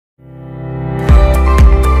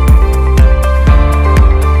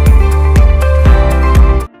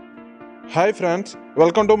Hi friends,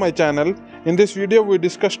 welcome to my channel. In this video we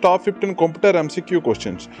discuss top 15 computer MCQ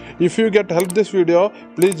questions. If you get help this video,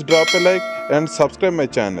 please drop a like and subscribe my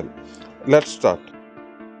channel. Let's start.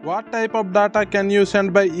 What type of data can you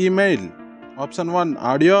send by email? Option 1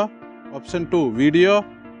 audio, option 2 video,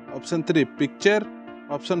 option 3 picture,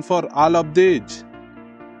 option 4 all of these.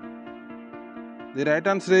 The right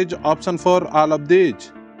answer is option 4 all of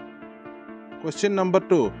these. Question number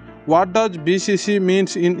 2. What does BCC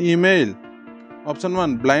means in email? Option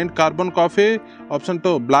 1 blind carbon copy, option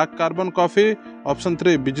 2 black carbon copy, option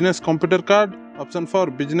 3 business computer card, option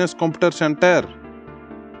 4 business computer center.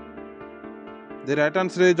 The right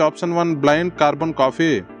answer is option 1 blind carbon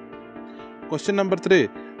copy. Question number 3.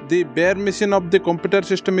 The bare machine of the computer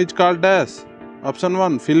system is called as? Option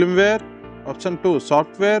 1 firmware, option 2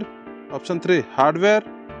 software, option 3 hardware,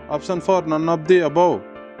 option 4 none of the above.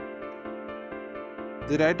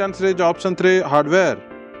 The right answer is option 3 hardware.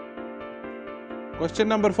 Question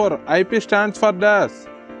number 4. IP stands for dash.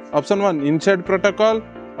 Option 1 inside protocol,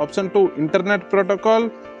 option 2 internet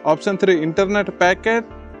protocol, option 3 internet packet,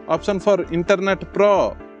 option 4 internet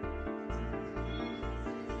pro.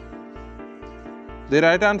 The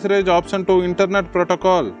right answer is option 2 internet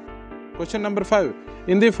protocol. Question number 5.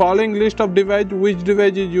 In the following list of devices, which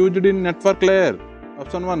device is used in network layer?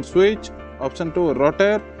 Option 1 switch, option 2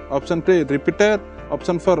 router, option 3 repeater,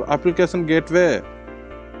 option 4 application gateway.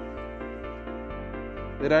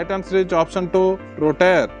 The right answer is option 2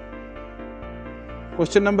 router.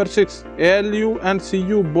 Question number 6. ALU and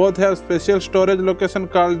CU both have special storage location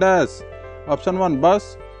called as? Option 1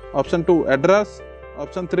 bus, option 2 address,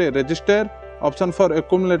 option 3 register, option 4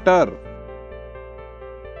 accumulator.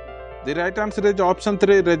 The right answer is option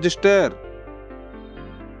 3 register.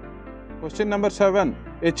 Question number 7.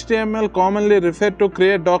 HTML commonly referred to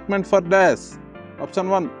create document for dash. Option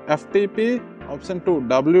 1 FTP, option 2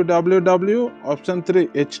 www, option 3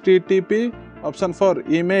 HTTP, option 4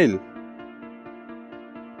 email.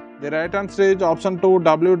 The right answer is option 2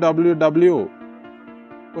 www.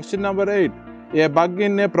 Question number 8. A bug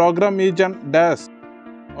in a program is an dash.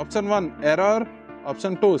 Option 1 error,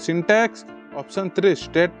 option 2 syntax, option 3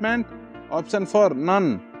 statement, option 4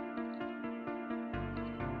 none.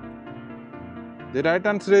 The right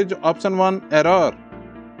answer is option 1 error.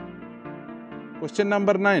 Question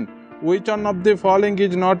number 9. Which one of the following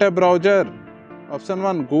is not a browser? Option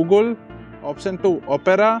 1 Google, option 2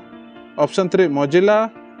 Opera, option 3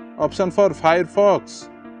 Mozilla, option 4 Firefox.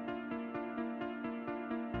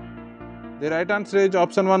 The right answer is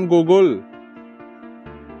option 1 Google.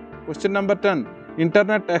 Question number 10.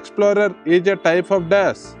 Internet Explorer is a type of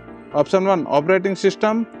dash. Option 1 operating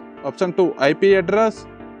system, option 2 IP address,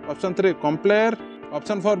 option 3 compiler,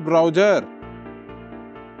 option 4 browser.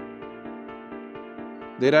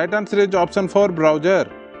 The right answer is option 4 browser.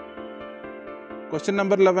 Question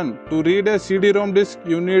number 11. To read a CD-ROM disc,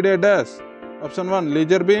 you need a dash. Option 1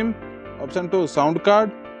 laser beam, option 2 sound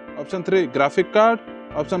card, option 3 graphic card,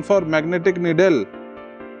 option 4 magnetic needle.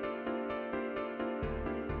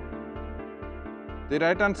 The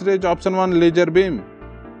right answer is option 1 laser beam.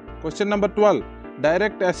 Question number 12.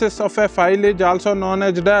 Direct access of a file is also known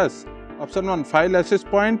as dash. Option 1 file access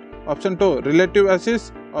point, option 2 relative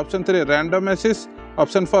access, option 3 random access,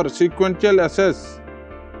 option 4 sequential access.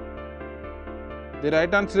 The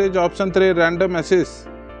right answer is option 3 random access.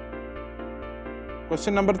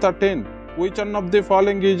 Question number 13. Which one of the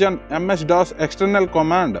following is an MS-DOS external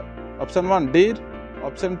command? Option 1 dir,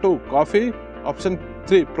 option 2 copy, option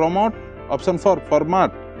 3 promote, option 4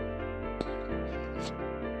 format.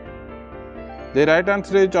 The right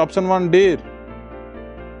answer is option 1 dir.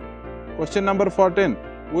 Question number 14.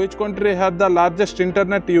 Which country has the largest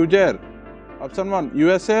internet user? Option 1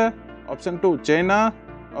 USA, option 2 China,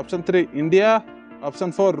 option 3 India,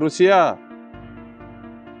 option 4 Russia.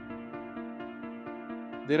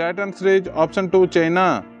 The right answer is option 2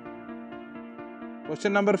 China.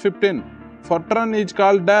 Question number 15. FORTRAN is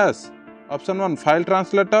called dash. Option 1 file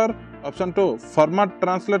translator, option 2 format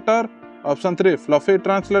translator, option 3 fluffy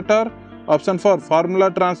translator, option 4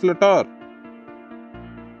 formula translator.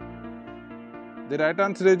 The right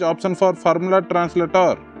answer is option 4 formula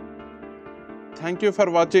translator. Thank you for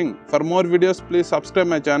watching. For more videos, please subscribe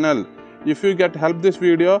my channel. If you get help this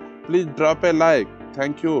video, please drop a like.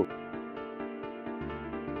 Thank you.